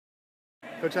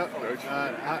Coach,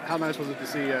 how nice was it to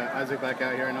see Isaac back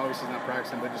out here? I know he's not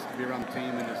practicing, but just to be around the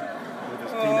team and just with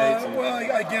his teammates.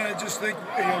 Well, again, I just think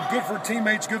good for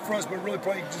teammates, good for us, but really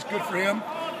probably just good for him.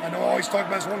 I know I always talk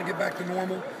about us wanting to get back to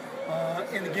normal,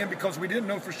 and again, because we didn't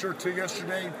know for sure till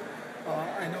yesterday.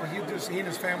 I know he and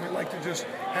his family like to just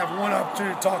have one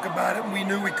opportunity to talk about it, and we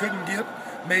knew we couldn't get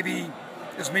maybe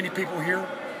as many people here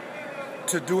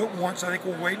to do it once. I think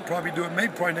we'll wait and probably do it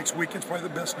probably next week. It's probably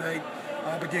the best day.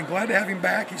 But again, glad to have him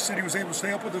back. He said he was able to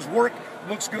stay up with his work.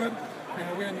 Looks good.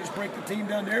 We're going to just break the team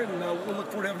down there, and we'll look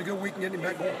forward to having a good week and getting him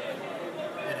back home.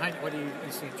 And what do you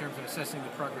see in terms of assessing the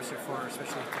progress so far,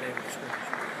 especially today with the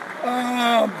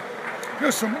scrimmage?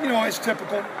 There's some, it's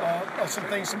typical. Some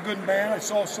things, some good and bad. I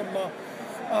saw some.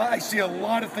 I see a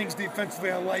lot of things defensively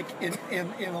I like in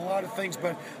a lot of things,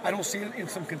 but I don't see it in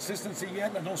some consistency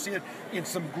yet. I don't see it in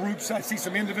some groups. I see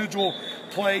some individual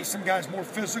play, some guys more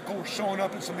physical showing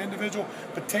up in some individual,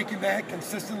 but taking that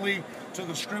consistently to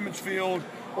the scrimmage field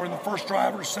or in the first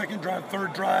drive or second drive,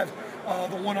 third drive.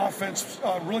 The one offense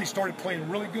really started playing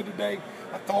really good today.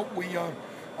 I thought we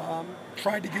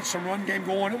tried to get some run game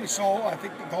going. And we saw, I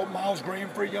thought Miles Graham,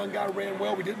 for a young guy, ran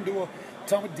well. We didn't do a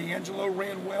ton of D'Angelo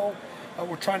ran well.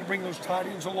 We're trying to bring those tight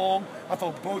ends along. I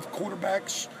thought both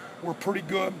quarterbacks were pretty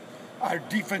good. Our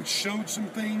defense showed some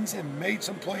things and made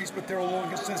some plays, but they're a little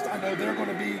inconsistent. I know they're going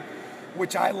to be,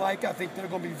 which I like. I think they're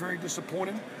going to be very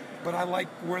disappointed, but I like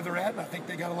where they're at, and I think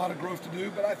they got a lot of growth to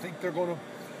do. But I think they're going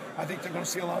to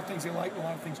see a lot of things they like and a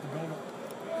lot of things to build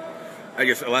on. I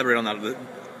guess elaborate on that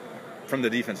from the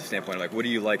defensive standpoint. Like, what do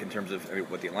you like in terms of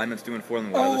what the alignment's doing for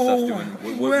them, what other stuff's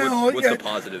doing? What's the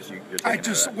positives you're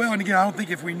taking? And again, I don't think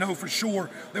if we know for sure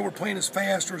that we're playing as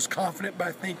fast or as confident, but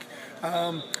I think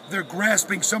they're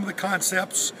grasping some of the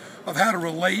concepts of how to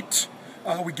relate.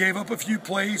 We gave up a few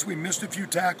plays, we missed a few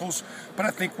tackles, but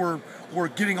I think we're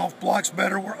getting off blocks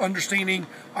better. We're understanding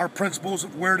our principles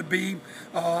of where to be,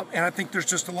 and I think there's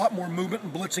just a lot more movement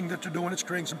and blitzing that they're doing. It's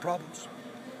creating some problems.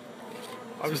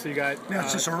 Obviously, you got.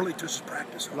 It's just early to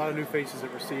practice. A lot of new faces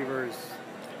at receivers.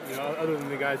 Other than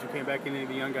the guys who came back in, any of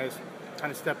the young guys kind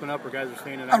of stepping up, or guys are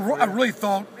standing up. I really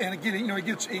thought, and again, he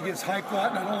gets hyped a lot,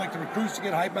 and I don't like the recruits to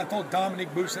get hyped, but I thought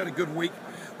Dominic Booth had a good week.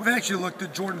 We've actually looked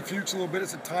at Jordan Fuchs a little bit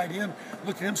as a tight end.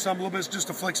 Looked at him some a little bit as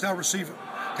just a flexed out receiver.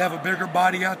 To have a bigger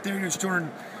body out there, he's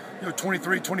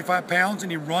 23, 25 pounds,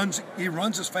 and he runs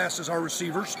as fast as our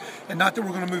receivers. And not that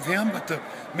we're going to move him, but to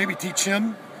maybe teach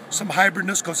him some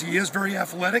hybridness, because he is very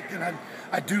athletic, and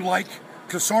I do like.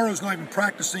 Casaro's not even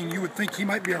practicing. You would think he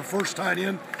might be our first tight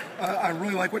end. I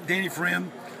really like what Danny Friend,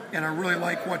 and I really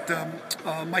like what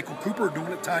Michael Cooper are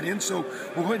doing at tight end. So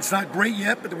it's not great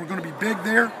yet, but we're going to be big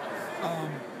there.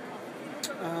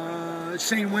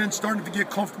 Shane Wynn starting to get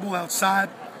comfortable outside.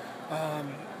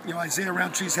 Isaiah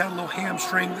Roundtree's had a little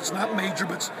hamstring that's not major,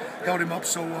 but it's held him up.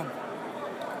 So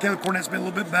Caleb Cornett's been a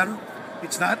little bit better.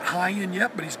 It's not high end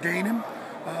yet, but he's gaining.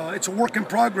 It's a work in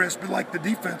progress, but like the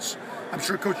defense, I'm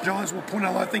sure Coach Johns will point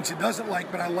out a lot of things he doesn't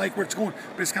like, but I like where it's going,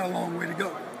 but it's got a long way to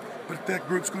go. But if that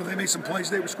group's going, they made some plays,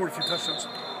 they scored a few touchdowns.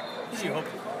 What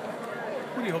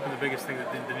do you hope is the biggest thing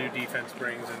that the new defense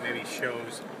brings and maybe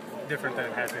shows different than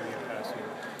it has been in the past year?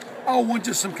 I want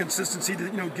just some consistency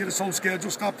to get us on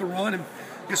schedule, stop the run, and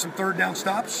get some third down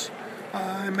stops,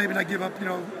 and maybe not give up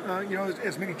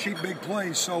as many cheap big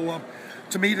plays. So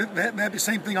to me, that'd be the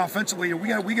same thing offensively. We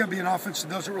got to be an offense that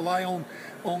doesn't rely on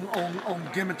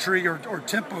gimmetry or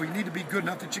tempo. You need to be good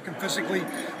enough that you can physically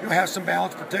have some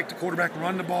balance, protect the quarterback,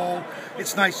 run the ball.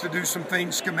 It's nice to do some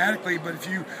things schematically, but if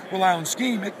you rely on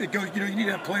scheme, it goes. You need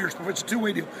to have players. But it's a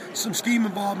two-way deal. Some scheme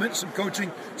involvement, some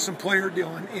coaching, some player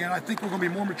deal, and I think we're going to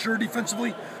be more mature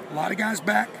defensively. A lot of guys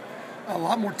back, a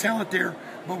lot more talent there.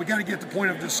 But we got to get to the point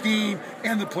of the scheme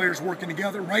and the players working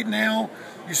together. Right now,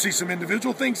 you see some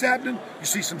individual things happening, you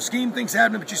see some scheme things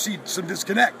happening, but you see some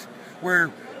disconnect where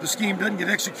the scheme doesn't get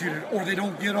executed or they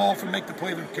don't get off and make the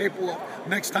play they're capable of.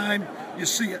 Next time, you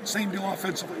see it. Same deal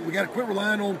offensively. We got to quit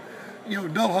relying on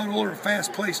no huddle or a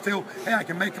fast play still. Hey, I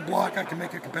can make a block, I can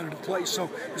make a competitive play. So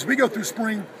as we go through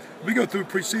spring, we go through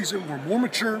preseason, we're more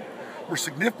mature. We're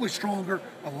significantly stronger,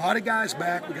 a lot of guys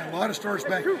back, we got a lot of stars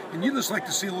back, and you just like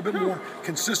to see a little bit more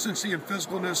consistency and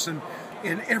physicalness, and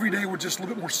every day we're just a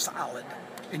little bit more solid,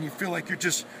 and you feel like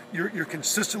you're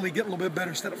consistently getting a little bit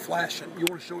better instead of flashing. You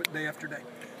want to show it day after day.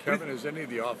 Kevin, has any of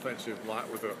the offensive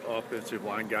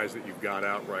line guys that you've got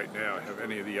out right now, have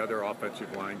any of the other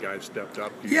offensive line guys stepped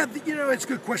up? Yeah, it's a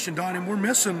good question, Don, and we're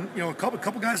missing a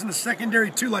couple guys in the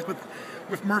secondary too, like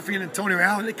with Murphy and Antonio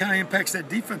Allen. It kind of impacts that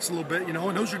defense a little bit, and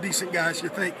those are decent guys, you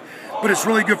think, but it's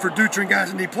really good for Dutra and guys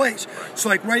in deep plays. So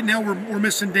like right now we're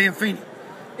missing Dan Feeney,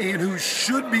 and who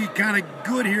should be kind of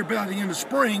good here by the end of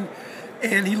spring.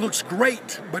 And he looks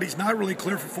great, but he's not really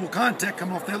clear for full contact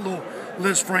coming off that little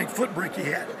Liz Frank foot break he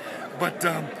had. But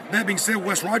that being said,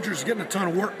 Wes Rogers is getting a ton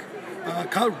of work.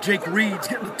 Jake Reed's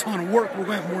getting a ton of work. We're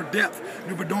going to have more depth.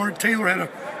 Bedard Taylor had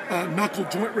a knuckle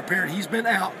joint repaired. He's been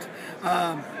out.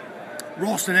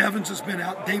 Ralston Evans has been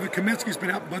out. David Kaminsky's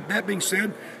been out. But that being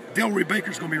said, Delroy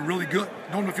Baker's going to be really good.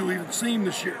 Don't know if you'll even see him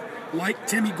this year. Like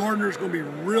Timmy Gardner is going to be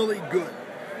really good.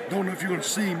 Don't know if you're going to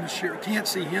see him this year. Can't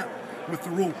see him with the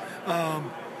rule.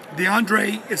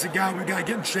 DeAndre is a guy we got to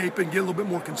get in shape and get a little bit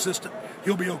more consistent.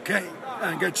 He'll be okay.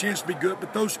 Got a chance to be good.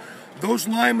 But those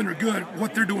linemen are good.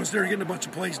 What they're doing is they're getting a bunch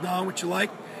of plays done, which you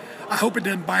like. I hope it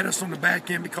doesn't bite us on the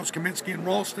back end because Kaminsky and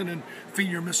Ralston and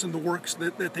Feeney are missing the works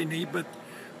that they need. But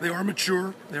they are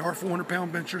mature. They are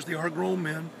 400-pound benchers. They are grown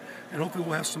men. And hopefully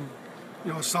we'll have some,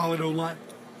 a solid O-line.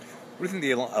 What do you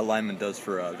think the alignment does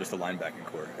for just a linebacking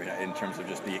core in terms of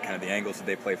just the kind of the angles that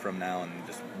they play from now, and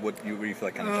just what do you feel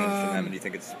like kind of changes for them? And do you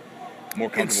think it's more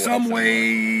comfortable?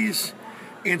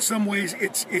 In some ways,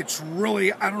 it's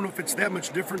really, I don't know if it's that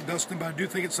much different, Dustin, but I do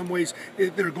think in some ways they're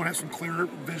going to have some clearer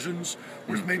visions,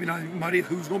 where it's maybe not muddy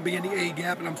who's going to be in the A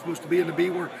gap and I'm supposed to be in the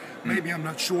B, where maybe I'm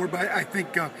not sure. But I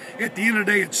think at the end of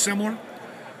the day, it's similar.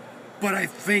 But I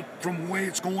think from the way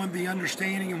it's going, the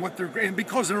understanding and what and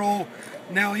because they're all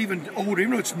now even older,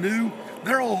 even though it's new,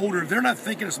 they're all older. They're not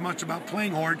thinking as much about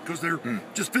playing hard because they're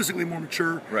just physically more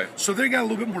mature. Right. So they got a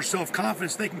little bit more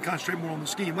self-confidence. They can concentrate more on the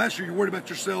scheme. Last year, you're worried about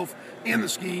yourself and the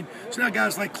scheme. So now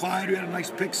guys like Clyde, who had a nice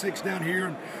pick six down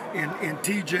here, and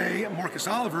TJ and Marcus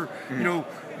Oliver,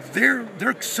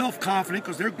 they're self-confident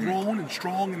because they're grown and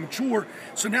strong and mature.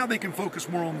 So now they can focus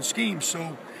more on the scheme.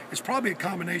 So it's probably a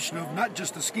combination of not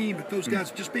just the scheme, but those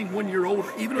guys just being 1 year older.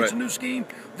 Even though it's a new scheme,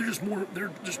 they're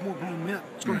just more grown men.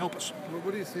 It's going to help us. Well,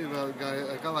 what do you see about a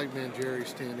guy like Mangieri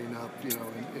standing up?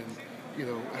 And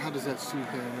how does that suit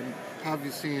him? And how have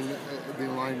you seen the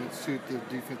alignment suit the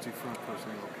defensive front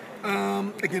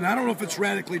personnel? Again, I don't know if it's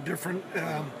radically different.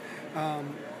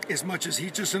 As much as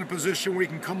he's just in a position where he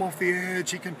can come off the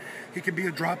edge, he can be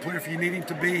a drop player if you need him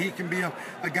to be. He can be a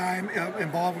guy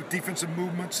involved with defensive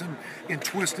movements and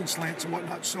twists and slants and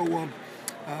whatnot. So,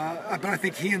 but I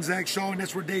think he and Zach Shaw, and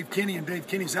that's where Dave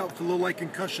Kenny's out with a little light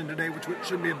concussion today, which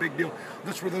shouldn't be a big deal.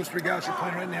 That's where those three guys are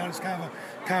playing right now. It's kind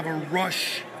of a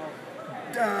rush.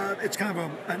 It's kind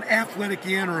of an athletic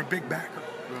end or a big backer.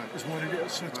 Right. Is what it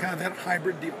is. So it's kind of that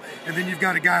hybrid deal. And then you've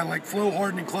got a guy like Flo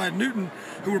Harden and Clyde Newton,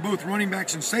 who are both running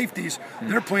backs and safeties.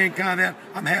 They're playing kind of that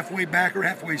I'm halfway back or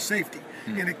halfway safety.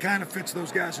 And it kind of fits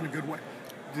those guys in a good way.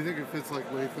 Do you think it fits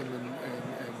like Latham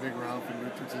and Big Ralph and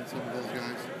Richardson, some of those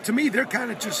guys? To me, they're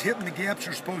kind of just hitting the gaps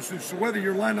you're supposed to. So whether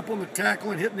you're lined up on the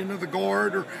tackle and hitting into the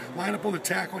guard or line up on the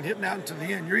tackle and hitting out into the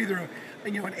end, you're either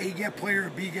an A-gap player,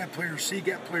 a B-gap player, a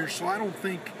C-gap player. So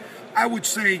I would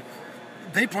say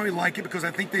they probably like it because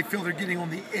I think they feel they're getting on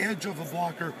the edge of the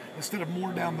blocker instead of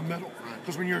more down the middle.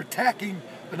 Because when you're attacking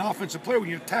an offensive player, when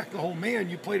you attack the whole man,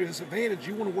 you play to his advantage.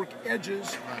 You want to work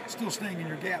edges, still staying in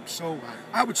your gaps. So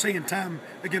I would say in time,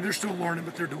 again, they're still learning,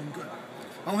 but they're doing good.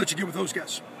 I'll let you get with those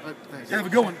guys. Thanks. Have a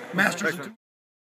good one, Masters.